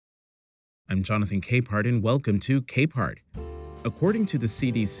I'm Jonathan Capehart, and welcome to Capehart. According to the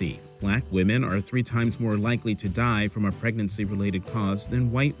CDC, Black women are 3 times more likely to die from a pregnancy related cause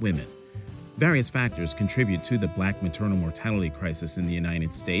than white women. Various factors contribute to the Black maternal mortality crisis in the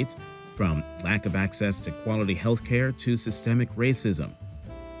United States, from lack of access to quality health care to systemic racism.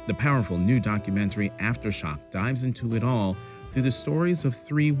 The powerful new documentary Aftershock dives into it all through the stories of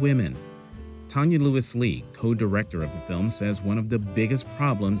 3 women. Tanya Lewis Lee, co-director of the film, says one of the biggest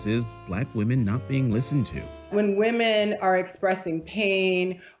problems is Black women not being listened to. When women are expressing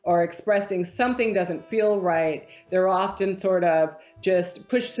pain or expressing something doesn't feel right, they're often sort of just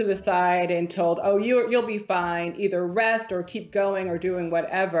pushed to the side and told, oh, you'll be fine, either rest or keep going or doing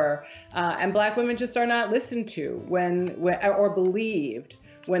whatever. And Black women just are not listened to or believed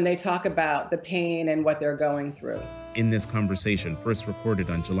when they talk about the pain and what they're going through. In this conversation, first recorded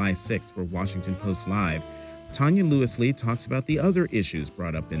on July 6th for Washington Post Live, Tanya Lewis Lee talks about the other issues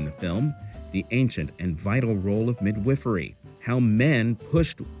brought up in the film, the ancient and vital role of midwifery, how men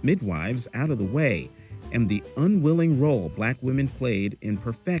pushed midwives out of the way, and the unwilling role Black women played in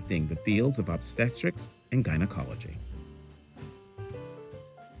perfecting the fields of obstetrics and gynecology.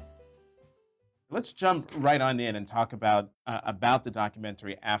 Let's jump right on in and talk about the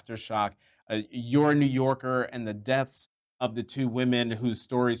documentary Aftershock. You're a New Yorker, and the deaths of the 2 women whose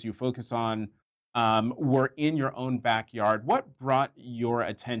stories you focus on were in your own backyard. What brought your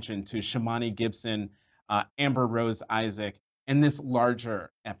attention to Shamani Gibson, Amber Rose Isaac, and this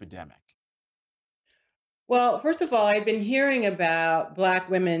larger epidemic? Well, first of all, I've been hearing about Black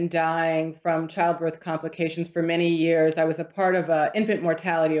women dying from childbirth complications for many years. I was a part of an infant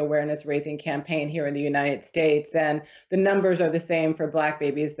mortality awareness raising campaign here in the United States, and the numbers are the same for Black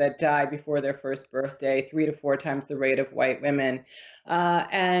babies that die before their first birthday, 3 to 4 times the rate of white women.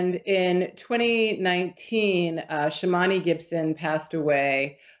 And in 2019, Shamani Gibson passed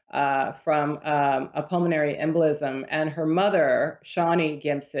away from a pulmonary embolism, and her mother, Shawnee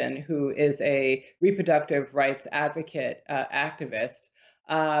Gibson, who is a reproductive rights advocate, activist,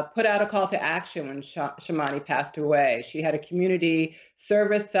 put out a call to action when Shamani passed away. She had a community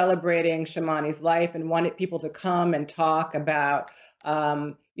service celebrating Shamani's life and wanted people to come and talk about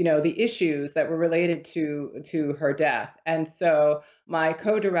the issues that were related to her death. And so my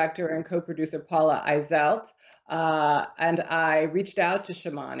co-director and co-producer, Paula Eizelt, and I reached out to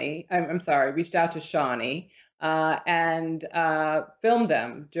Shawnee, and filmed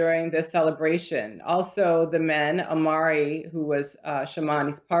them during this celebration. Also, the men, Amari, who was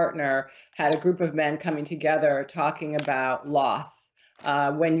Shamani's partner, had a group of men coming together talking about loss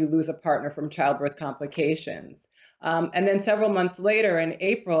when you lose a partner from childbirth complications. And then several months later, in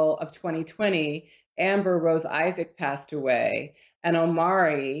April of 2020, Amber Rose Isaac passed away, and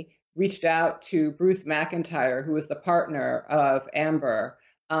Omari reached out to Bruce McIntyre, who was the partner of Amber,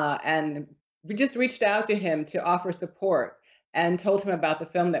 and we just reached out to him to offer support and told him about the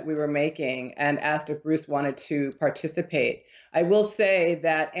film that we were making and asked if Bruce wanted to participate. I will say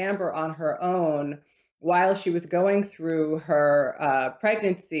that Amber on her own, while she was going through her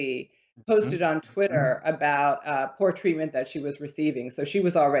pregnancy, posted on Twitter about poor treatment that she was receiving. So she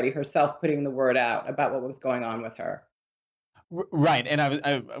was already herself putting the word out about what was going on with her. Right, and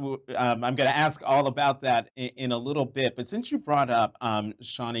I'm going to ask all about that in a little bit. But since you brought up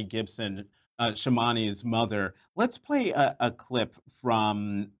Shawnee Gibson, Shamani's mother, let's play a clip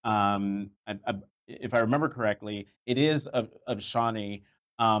from, if I remember correctly, it is of Shawnee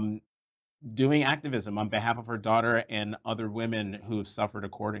doing activism on behalf of her daughter and other women who have suffered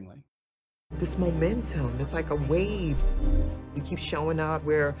accordingly. This momentum, it's like a wave. We keep showing up.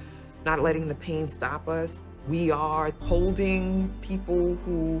 We're not letting the pain stop us. We are holding people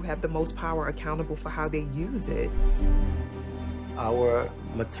who have the most power accountable for how they use it. Our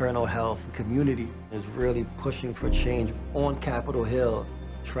maternal health community is really pushing for change on Capitol Hill,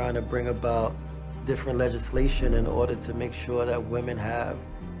 trying to bring about different legislation in order to make sure that women have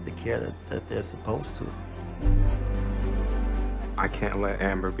the care that they're supposed to. I can't let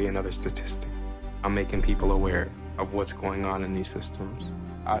Amber be another statistic. I'm making people aware of what's going on in these systems.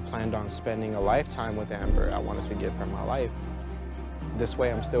 I planned on spending a lifetime with Amber. I wanted to give her my life. This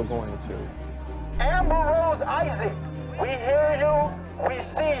way, I'm still going to. Amber Rose Isaac, we hear you, we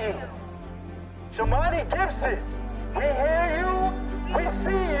see you. Shamani Gibson, we hear you, we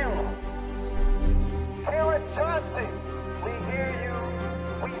see you. Karen Johnson, we hear you,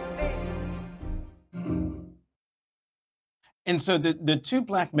 we see you. And so the 2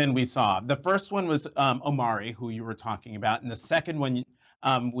 Black men we saw, the first one was Omari, who you were talking about, and the second one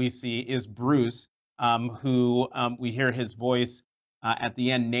we see is Bruce, who we hear his voice at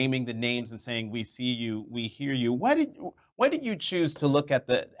the end naming the names and saying, "We see you, we hear you." Why Why did you choose to look at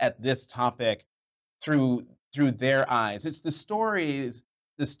this topic through their eyes? It's the story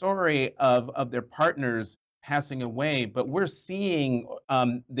of their partners passing away, but we're seeing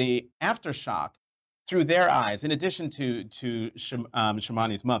the aftershock through their eyes, in addition to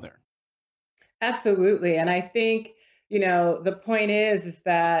Shamani's mother. Absolutely. And I think, the point is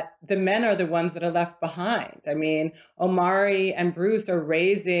that the men are the ones that are left behind. I mean, Omari and Bruce are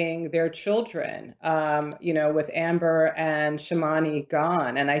raising their children, with Amber and Shamani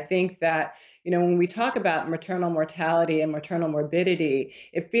gone. And I think that, when we talk about maternal mortality and maternal morbidity,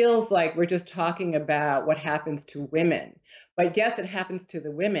 it feels like we're just talking about what happens to women. But yes, it happens to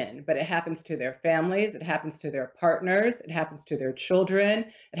the women, but it happens to their families, it happens to their partners, it happens to their children,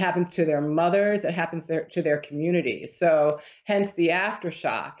 it happens to their mothers, it happens to their communities. So hence the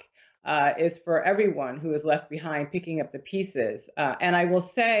aftershock is for everyone who is left behind picking up the pieces. And I will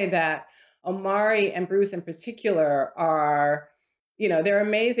say that Omari and Bruce in particular are, they're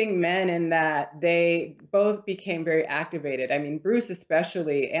amazing men in that they both became very activated. I mean, Bruce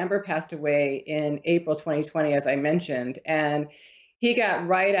especially. Amber passed away in April 2020, as I mentioned, and he got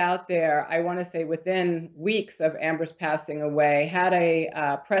right out there, I want to say within weeks of Amber's passing away, had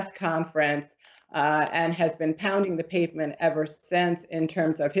a press conference and has been pounding the pavement ever since in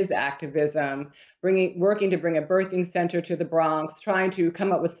terms of his activism, working to bring a birthing center to the Bronx, trying to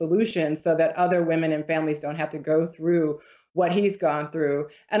come up with solutions so that other women and families don't have to go through what he's gone through.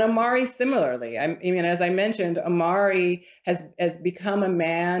 And Omari similarly. I mean, as I mentioned, Omari has become a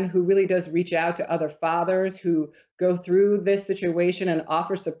man who really does reach out to other fathers who go through this situation and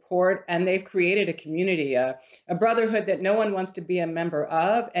offer support. And they've created a community, a brotherhood that no one wants to be a member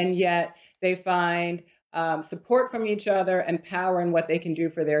of, and yet they find support from each other and power in what they can do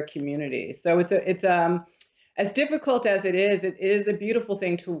for their community. So it's as difficult as it is a beautiful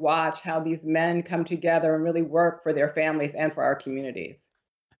thing to watch how these men come together and really work for their families and for our communities.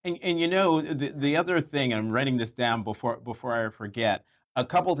 And the other thing, I'm writing this down before I forget, a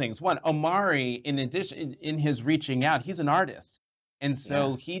couple things. One, Omari, in addition, in his reaching out, he's an artist, and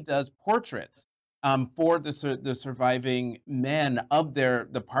so he does portraits for the surviving men of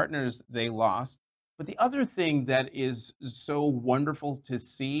the partners they lost. But the other thing that is so wonderful to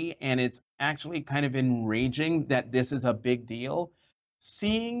see, and it's actually kind of enraging that this is a big deal,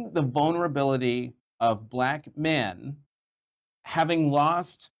 seeing the vulnerability of Black men having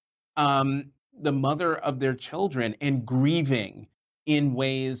lost the mother of their children and grieving in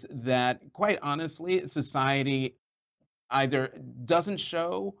ways that, quite honestly, society either doesn't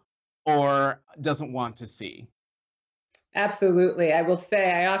show or doesn't want to see. Absolutely.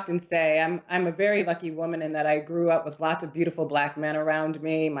 I often say I'm a very lucky woman in that I grew up with lots of beautiful Black men around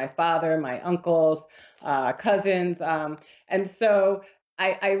me, my father, my uncles, cousins. And so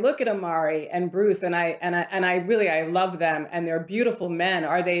I look at Omari and Bruce and I love them, and they're beautiful men.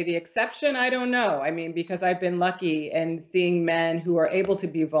 Are they the exception? I don't know. I mean, because I've been lucky in seeing men who are able to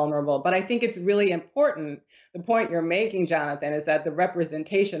be vulnerable. But I think it's really important. The point you're making, Jonathan, is that the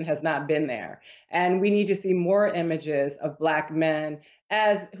representation has not been there. And we need to see more images of Black men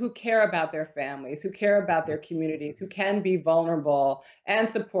who care about their families, who care about their communities, who can be vulnerable and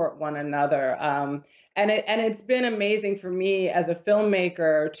support one another. And it's been amazing for me as a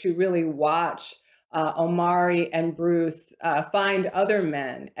filmmaker to really watch Omari and Bruce find other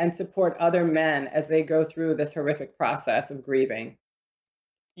men and support other men as they go through this horrific process of grieving.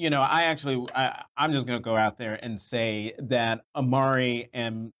 I'm just going to go out there and say that Omari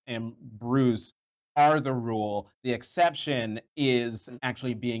and Bruce are the rule. The exception is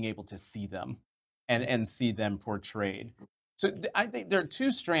actually being able to see them and see them portrayed. So I think there are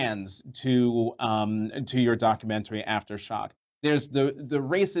two strands to your documentary Aftershock. There's the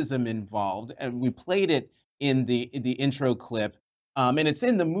racism involved, and we played it in the intro clip, and it's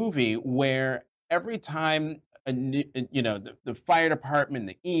in the movie where every time the fire department,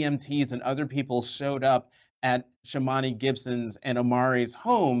 the EMTs, and other people showed up at Shamani Gibson's and Omari's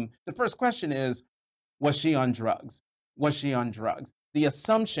home, the first question is, was she on drugs? Was she on drugs? The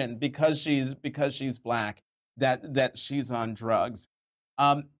assumption, because she's Black, that she's on drugs.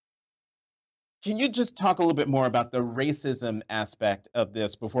 Can you just talk a little bit more about the racism aspect of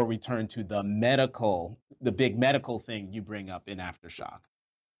this before we turn to the big medical thing you bring up in Aftershock?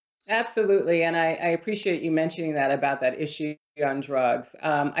 Absolutely. And I appreciate you mentioning that about that issue on drugs.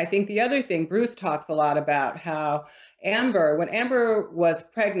 I think the other thing, Bruce talks a lot about how when Amber was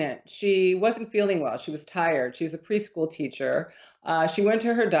pregnant, she wasn't feeling well. She was tired. She was a preschool teacher. She went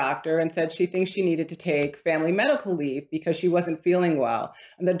to her doctor and said she thinks she needed to take family medical leave because she wasn't feeling well.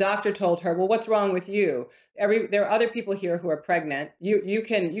 And the doctor told her, "Well, what's wrong with you? There are other people here who are pregnant. You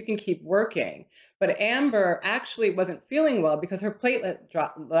can keep working." But Amber actually wasn't feeling well because her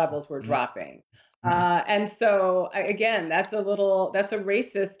levels were dropping. And so again, that's a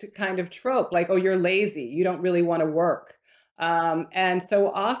racist kind of trope, like, oh, you're lazy, you don't really want to work. And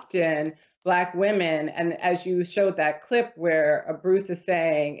so often Black women, and as you showed that clip where Bruce is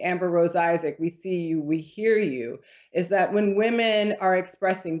saying, Amber Rose Isaac, we see you, we hear you, is that when women are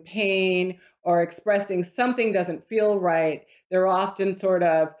expressing pain or expressing something doesn't feel right, they're often sort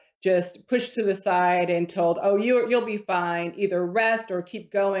of just pushed to the side and told, oh, you'll be fine, either rest or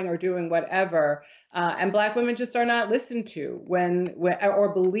keep going or doing whatever. And Black women just are not listened to when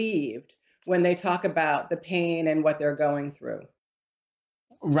or believed when they talk about the pain and what they're going through.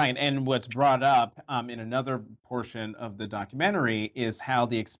 Right. And what's brought up in another portion of the documentary is how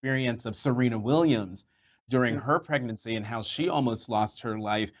the experience of Serena Williams during her pregnancy and how she almost lost her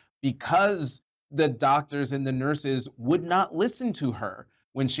life because the doctors and the nurses would not listen to her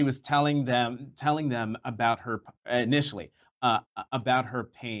when she was telling them about her initially about her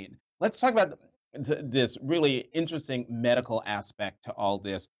pain. Let's talk about this really interesting medical aspect to all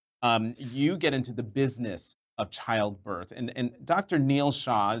this. You get into the business of childbirth. And Dr. Neil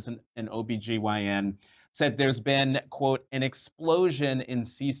Shaw, is an OBGYN, said there's been, quote, an explosion in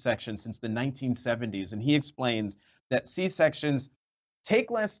C-sections since the 1970s. And he explains that C-sections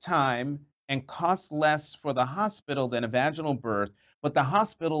take less time and cost less for the hospital than a vaginal birth, but the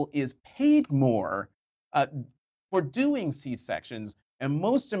hospital is paid more for doing C-sections. And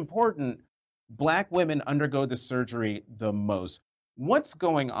most important, Black women undergo the surgery the most. What's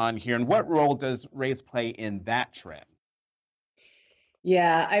going on here, and what role does race play in that trend?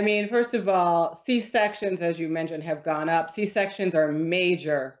 Yeah, I mean, first of all, C-sections, as you mentioned, have gone up. C-sections are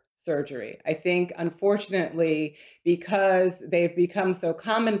major surgery. I think, unfortunately, because they've become so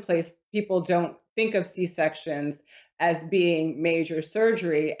commonplace, people don't think of C-sections as being major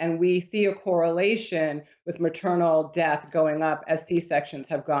surgery, and we see a correlation with maternal death going up as C-sections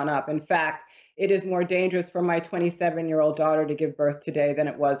have gone up. In fact, it is more dangerous for my 27-year-old daughter to give birth today than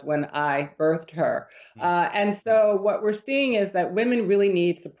it was when I birthed her. And so what we're seeing is that women really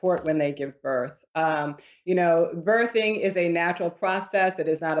need support when they give birth. Birthing is a natural process. It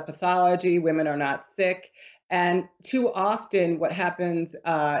is not a pathology. Women are not sick. And too often what happens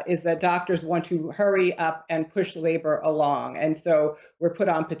is that doctors want to hurry up and push labor along. And so we're put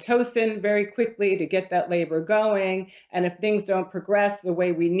on Pitocin very quickly to get that labor going. And if things don't progress the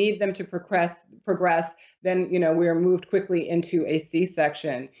way we need them to progress, then we're moved quickly into a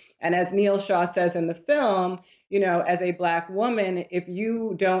C-section. And as Neil Shaw says in the film, as a Black woman, if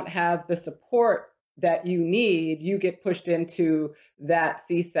you don't have the support that you need, you get pushed into that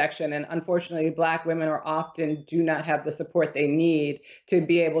C-section. And unfortunately, Black women do not have the support they need to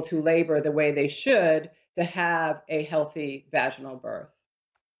be able to labor the way they should to have a healthy vaginal birth.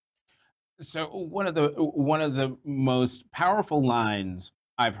 So one of the most powerful lines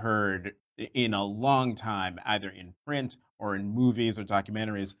I've heard in a long time, either in print or in movies or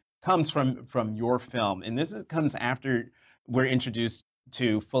documentaries, comes from your film. And comes after we're introduced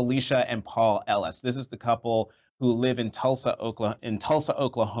to Felicia and Paul Ellis. This is the couple who live in Tulsa,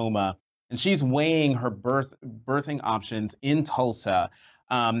 Oklahoma, and she's weighing her birthing options in Tulsa,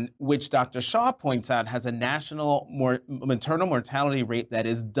 which Dr. Shaw points out has a national maternal mortality rate that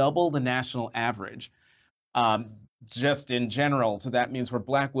is double the national average, just in general. So that means for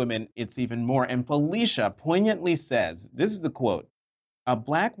Black women, it's even more. And Felicia poignantly says, this is the quote, "A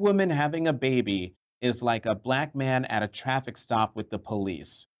Black woman having a baby is like a Black man at a traffic stop with the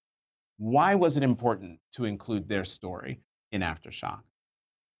police." Why was it important to include their story in Aftershock?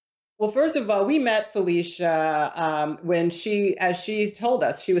 Well, first of all, we met Felicia when as she told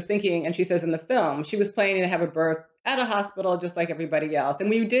us, she was thinking, and she says in the film, she was planning to have a birth at a hospital just like everybody else. And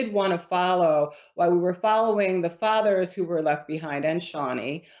we did want to follow, while we were following the fathers who were left behind and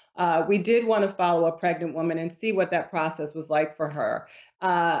Shawnee, we did want to follow a pregnant woman and see what that process was like for her.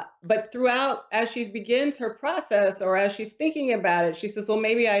 But throughout, as she begins her process or as she's thinking about it, she says, well,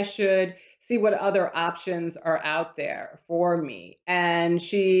 maybe I should see what other options are out there for me. And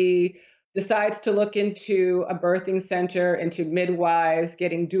she decides to look into a birthing center, into midwives,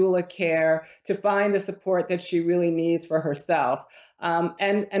 getting doula care to find the support that she really needs for herself.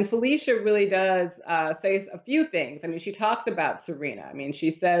 And Felicia really does say a few things. I mean, she talks about Serena. I mean,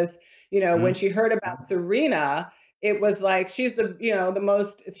 she says, when she heard about Serena, it was like she's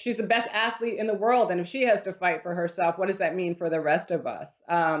she's the best athlete in the world, and if she has to fight for herself, what does that mean for the rest of us?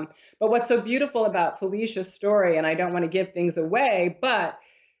 But what's so beautiful about Felicia's story, and I don't want to give things away, but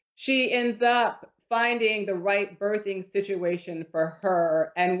she ends up finding the right birthing situation for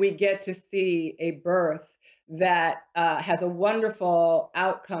her, and we get to see a birth that has a wonderful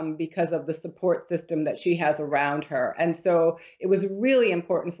outcome because of the support system that she has around her. And so it was really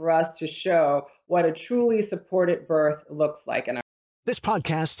important for us to show what a truly supported birth looks like. This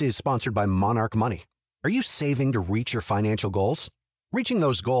podcast is sponsored by Monarch Money. Are you saving to reach your financial goals? Reaching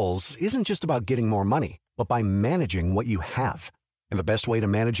those goals isn't just about getting more money, but by managing what you have. And the best way to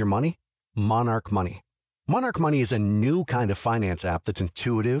manage your money? Monarch Money. Monarch Money is a new kind of finance app that's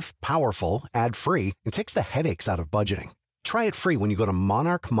intuitive, powerful, ad-free, and takes the headaches out of budgeting. Try it free when you go to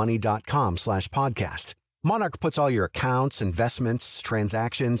monarchmoney.com/podcast. Monarch puts all your accounts, investments,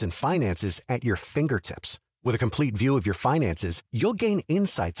 transactions, and finances at your fingertips. With a complete view of your finances, you'll gain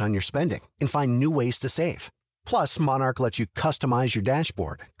insights on your spending and find new ways to save. Plus, Monarch lets you customize your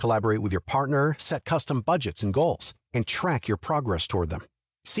dashboard, collaborate with your partner, set custom budgets and goals, and track your progress toward them.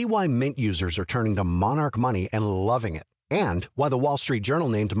 See why Mint users are turning to Monarch Money and loving it, and why the Wall Street Journal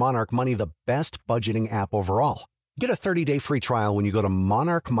named Monarch Money the best budgeting app overall. Get a 30-day free trial when you go to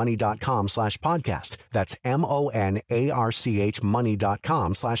monarchmoney.com/podcast. That's MONARCH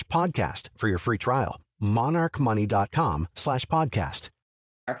money.com/podcast for your free trial. monarchmoney.com/podcast.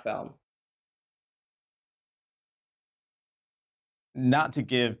 Our film. Not to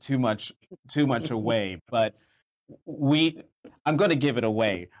give too much away, but I'm going to give it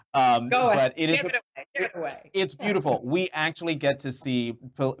away. Go ahead. But it is Give it away. It's beautiful. We actually get to see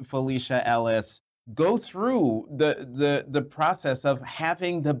Felicia Ellis go through the process of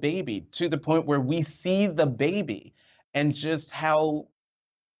having the baby to the point where we see the baby and just how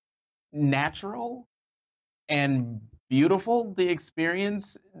natural and beautiful the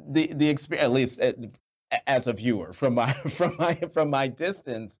experience, at least as a viewer from my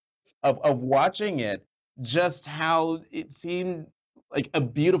distance of watching it, just how it seemed like a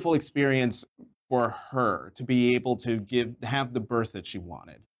beautiful experience for her to be able to have the birth that she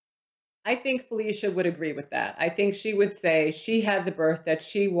wanted. I think Felicia would agree with that. I think she would say she had the birth that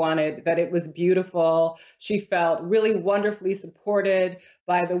she wanted, that it was beautiful. She felt really wonderfully supported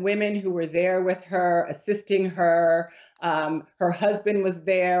by the women who were there with her, assisting her. Her husband was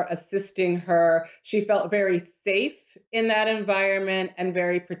there assisting her. She felt very safe in that environment and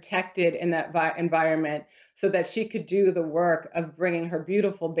very protected in that environment so that she could do the work of bringing her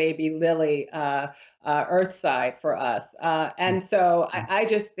beautiful baby Lily earthside for us. And so I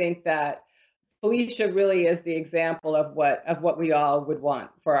just think that Felicia really is the example of what we all would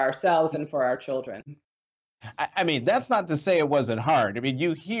want for ourselves and for our children. I mean, that's not to say it wasn't hard. I mean,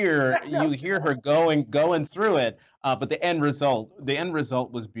 you hear her going through it, but the end result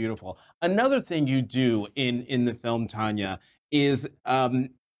was beautiful. Another thing you do in the film, Tanya, is not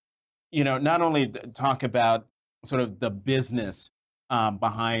only talk about sort of the business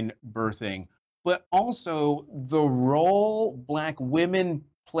behind birthing, but also the role Black women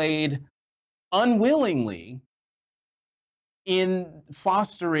played unwillingly in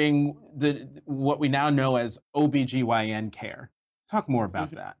fostering what we now know as OBGYN care. Talk more about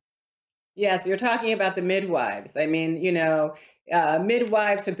that. Yes, you're talking about the midwives. I mean,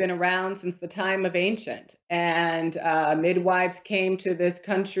 midwives have been around since the time of ancient, and midwives came to this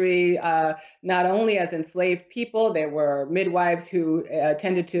country not only as enslaved people. There were midwives who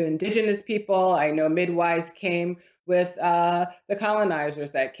tended to indigenous people. I know midwives came with the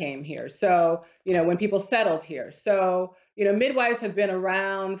colonizers that came here. So, when people settled here. So, midwives have been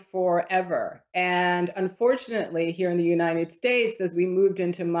around forever. And unfortunately, here in the United States, as we moved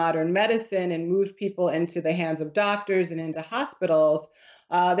into modern medicine and moved people into the hands of doctors and into hospitals,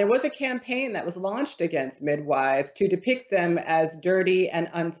 there was a campaign that was launched against midwives to depict them as dirty and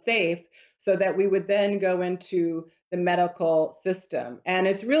unsafe so that we would then go into the medical system. And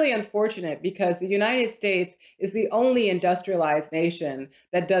it's really unfortunate because the United States is the only industrialized nation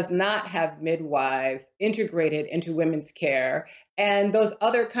that does not have midwives integrated into women's care. And those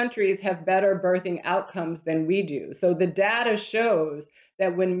other countries have better birthing outcomes than we do. So the data shows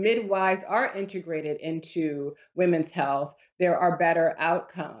that when midwives are integrated into women's health, there are better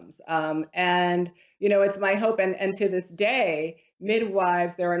outcomes. It's my hope, and to this day,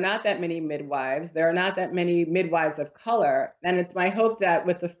 midwives, there are not that many midwives. There are not that many midwives of color. And it's my hope that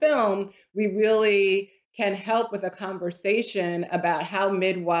with the film, we really can help with a conversation about how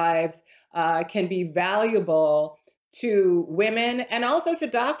midwives can be valuable to women and also to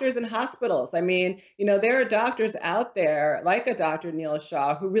doctors and hospitals. I mean, there are doctors out there like a Dr. Neil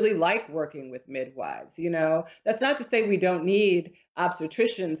Shaw who really like working with midwives. That's not to say we don't need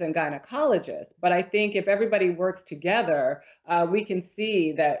obstetricians and gynecologists, but I think if everybody works together, we can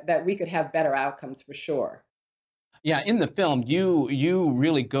see that we could have better outcomes for sure. Yeah, in the film, you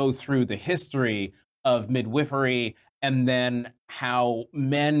really go through the history of midwifery and then how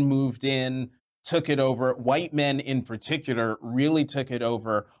men moved in, took it over. White men in particular really took it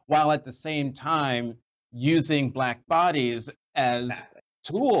over, while at the same time using black bodies as Exactly.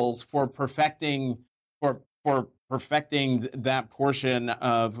 tools for perfecting that portion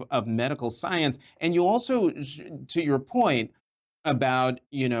of medical science. And you also, to your point, about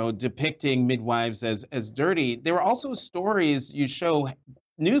depicting midwives as dirty, there were also stories you show,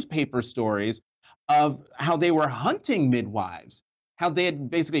 newspaper stories of how they were hunting midwives, how they had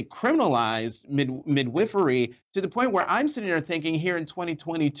basically criminalized midwifery to the point where I'm sitting there thinking, here in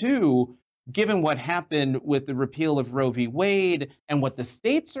 2022, given what happened with the repeal of Roe v. Wade and what the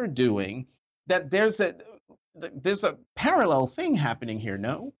states are doing, that there's a parallel thing happening here,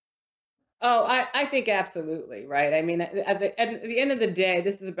 no? Oh, I think absolutely, right? I mean, at the end of the day,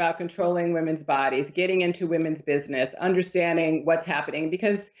 this is about controlling women's bodies, getting into women's business, understanding what's happening.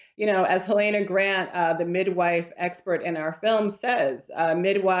 Because, as Helena Grant, the midwife expert in our film, says,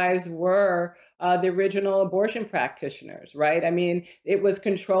 midwives were the original abortion practitioners, right? I mean, it was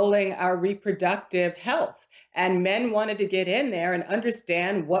controlling our reproductive health. And men wanted to get in there and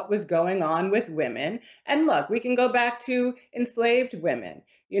understand what was going on with women. And look, we can go back to enslaved women,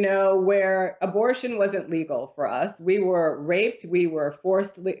 where abortion wasn't legal for us. We were raped, we were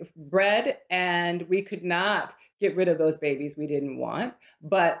forced bred, and we could not get rid of those babies we didn't want.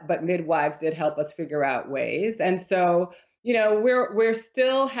 But midwives did help us figure out ways. And so, we're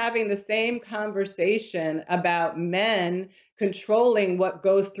still having the same conversation about men controlling what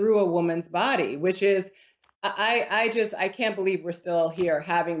goes through a woman's body, which is I can't believe we're still here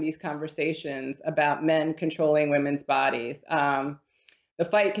having these conversations about men controlling women's bodies. The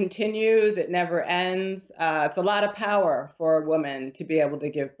fight continues, it never ends. It's a lot of power for a woman to be able to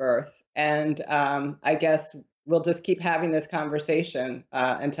give birth. And I guess we'll just keep having this conversation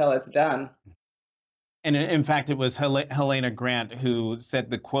until it's done. And in fact, it was Helena Grant who said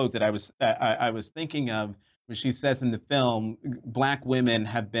the quote that I was thinking of, where she says in the film, Black women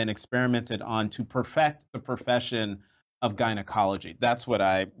have been experimented on to perfect the profession of gynecology. That's what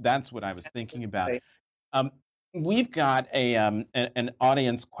I was thinking about. Um, we've got an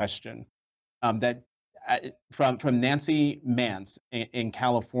audience question that from Nancy Mance in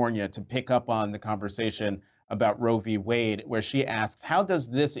California, to pick up on the conversation about Roe v. Wade, where she asks, how does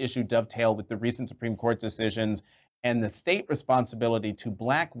this issue dovetail with the recent Supreme Court decisions and the state responsibility to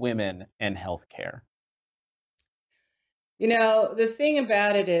Black women and healthcare? The thing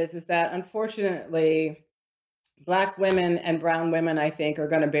about it is that unfortunately, Black women and brown women, I think, are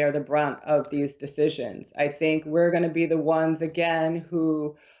going to bear the brunt of these decisions. I think we're going to be the ones, again,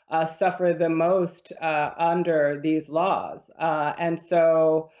 who suffer the most under these laws. And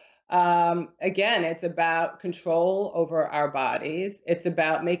so, again, it's about control over our bodies. It's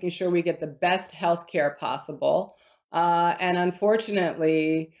about making sure we get the best health care possible. And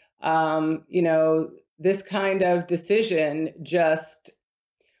unfortunately, this kind of decision just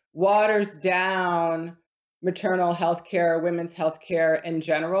waters down maternal health care, women's health care in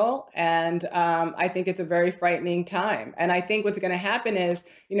general. And I think it's a very frightening time. And I think what's going to happen is,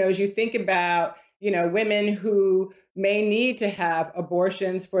 as you think about, women who may need to have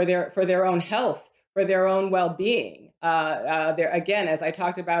abortions for their own health, for their own well-being. There, again, as I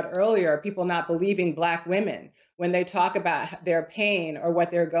talked about earlier, people not believing Black women when they talk about their pain or what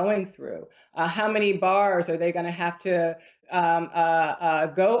they're going through. How many bars are they going to have to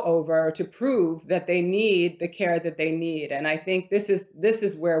go over to prove that they need the care that they need? And I think this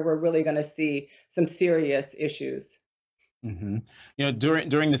is where we're really going to see some serious issues. Mm-hmm.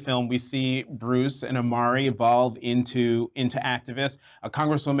 During the film, we see Bruce and Omari evolve into activists.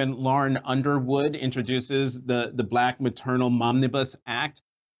 Congresswoman Lauren Underwood introduces the Black Maternal Momnibus Act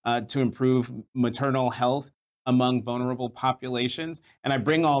to improve maternal health among vulnerable populations. And I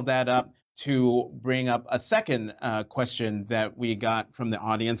bring all that up to bring up a second question that we got from the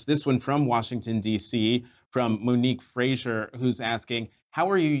audience. This one from Washington, D.C., from Monique Frazier, who's asking, how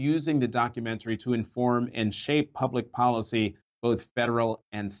are you using the documentary to inform and shape public policy, both federal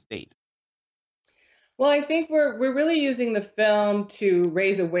and state? Well, I think we're really using the film to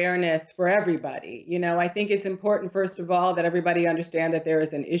raise awareness for everybody. I think it's important, first of all, that everybody understand that there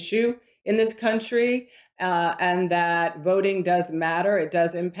is an issue in this country, and that voting does matter. It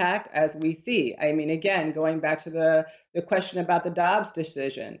does impact, as we see. I mean, again, going back to the question about the Dobbs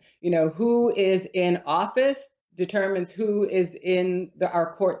decision, who is in office determines who is in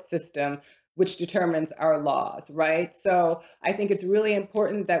our court system, which determines our laws, right? So I think it's really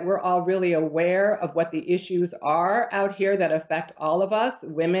important that we're all really aware of what the issues are out here that affect all of us,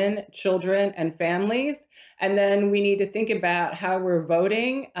 women, children, and families. And then we need to think about how we're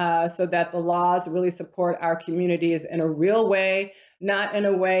voting so that the laws really support our communities in a real way, not in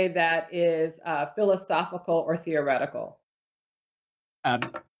a way that is philosophical or theoretical. Um,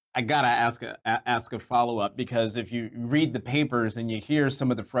 I gotta ask a follow up, because if you read the papers and you hear some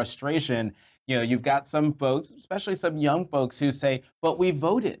of the frustration, you've got some folks, especially some young folks, who say, "But we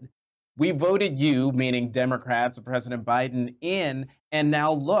voted you," meaning Democrats, President Biden, in, and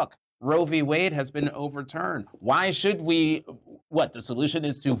now look, Roe v. Wade has been overturned. Why should we? What, the solution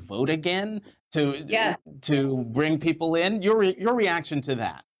is to vote again to Yes. to bring people in? Your reaction to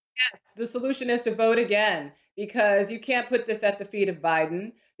that? Yes, the solution is to vote again because you can't put this at the feet of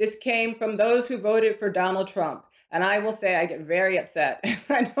Biden. This came from those who voted for Donald Trump. And I will say I get very upset.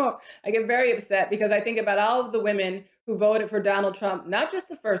 I know I get very upset because I think about all of the women who voted for Donald Trump, not just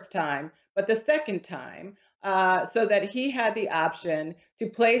the first time, but the second time, so that he had the option to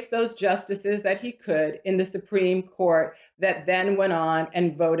place those justices that he could in the Supreme Court that then went on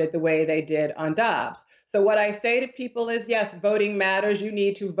and voted the way they did on Dobbs. So what I say to people is, yes, voting matters. You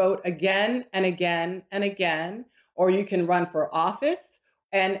need to vote again and again and again, or you can run for office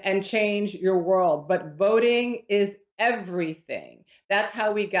and change your world. But voting is everything. That's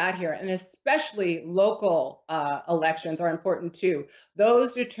how we got here. And especially local elections are important too.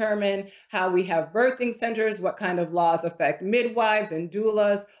 Those determine how we have birthing centers, what kind of laws affect midwives and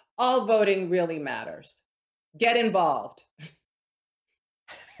doulas. All voting really matters. Get involved.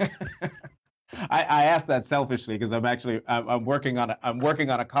 I asked that selfishly because I'm working on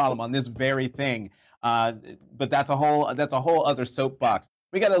a column on this very thing, but that's a whole other soapbox.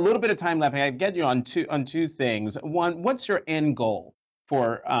 We got a little bit of time left. I get you on two things. One, what's your end goal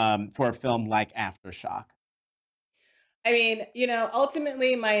for a film like Aftershock? I mean,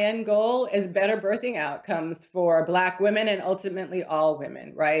 ultimately, my end goal is better birthing outcomes for Black women and ultimately all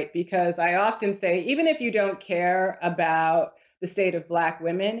women, right? Because I often say, even if you don't care about the state of Black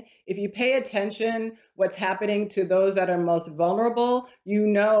women, if you pay attention what's happening to those that are most vulnerable, you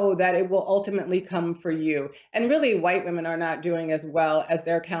know that it will ultimately come for you. And really, white women are not doing as well as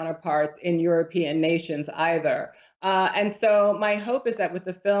their counterparts in European nations either. And so my hope is that with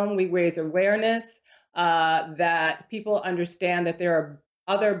the film, we raise awareness, that people understand that there are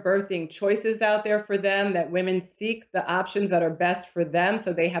other birthing choices out there for them, that women seek the options that are best for them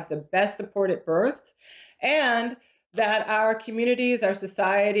so they have the best supported births, and that our communities, our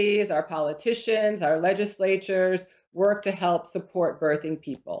societies, our politicians, our legislatures work to help support birthing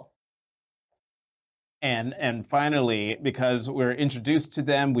people. And finally, because we're introduced to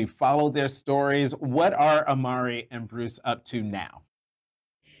them, we follow their stories, what are Amari and Bruce up to now?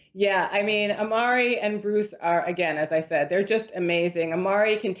 Yeah, I mean, Amari and Bruce are, again, as I said, they're just amazing.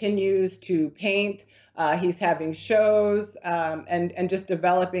 Amari continues to paint. He's having shows and just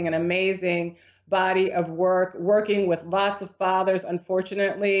developing an amazing body of work, working with lots of fathers,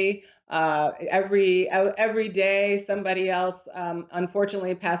 unfortunately. Every day, somebody else,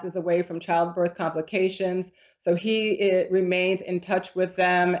 unfortunately, passes away from childbirth complications. So he remains in touch with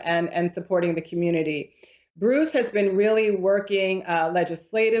them and supporting the community. Bruce has been really working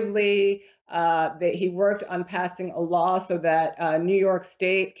legislatively. He worked on passing a law so that New York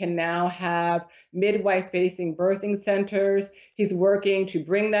State can now have midwife-facing birthing centers. He's working to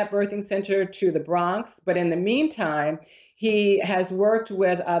bring that birthing center to the Bronx. But in the meantime, he has worked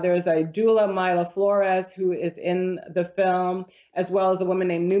with, there's a doula, Mila Flores, who is in the film, as well as a woman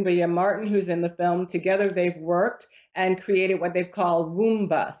named Nubia Martin, who's in the film. Together, they've worked and created what they've called Womb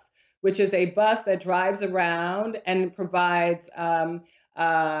Bus, which is a bus that drives around and provides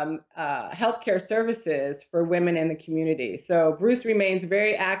healthcare services for women in the community. So Bruce remains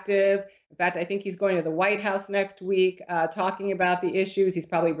very active. In fact, I think he's going to the White House next week talking about the issues. He's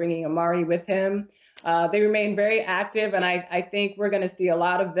probably bringing Amari with him. They remain very active, and I think we're going to see a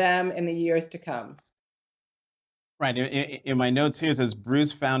lot of them in the years to come. Right. In my notes here, it says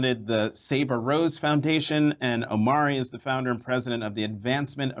Bruce founded the Save a Rose Foundation, and Amari is the founder and president of the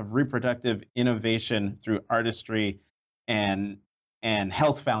Advancement of Reproductive Innovation through Artistry and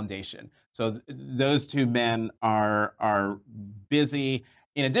Health Foundation. So those two men are busy.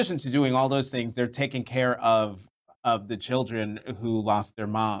 In addition to doing all those things, they're taking care of the children who lost their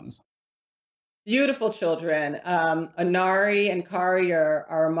moms. Beautiful children. Anari and Kari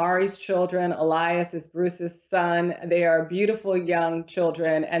are Amari's children. Elias is Bruce's son. They are beautiful young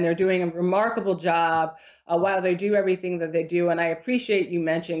children, and they're doing a remarkable job while they do everything that they do. And I appreciate you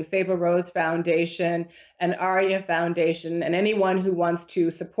mentioning Save a Rose Foundation and Aria Foundation. And anyone who wants to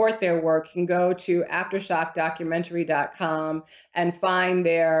support their work can go to aftershockdocumentary.com and find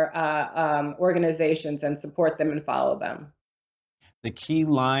their organizations and support them and follow them. The key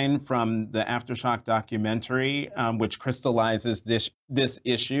line from the Aftershock documentary, which crystallizes this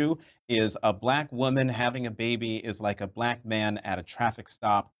issue, is a Black woman having a baby is like a Black man at a traffic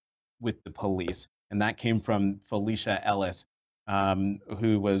stop with the police. And that came from Felicia Ellis,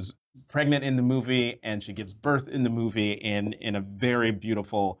 who was pregnant in the movie, and she gives birth in the movie in a very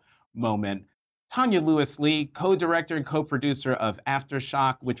beautiful moment. Tanya Lewis-Lee, co-director and co-producer of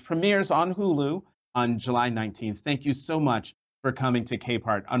Aftershock, which premieres on Hulu on July 19th. Thank you so much for coming to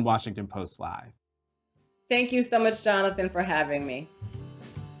Capehart on Washington Post Live. Thank you so much, Jonathan, for having me.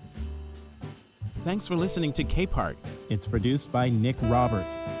 Thanks for listening to Capehart. It's produced by Nick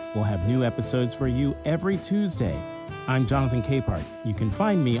Roberts. We'll have new episodes for you every Tuesday. I'm Jonathan Capehart. You can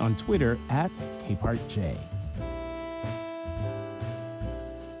find me on Twitter at CapehartJ.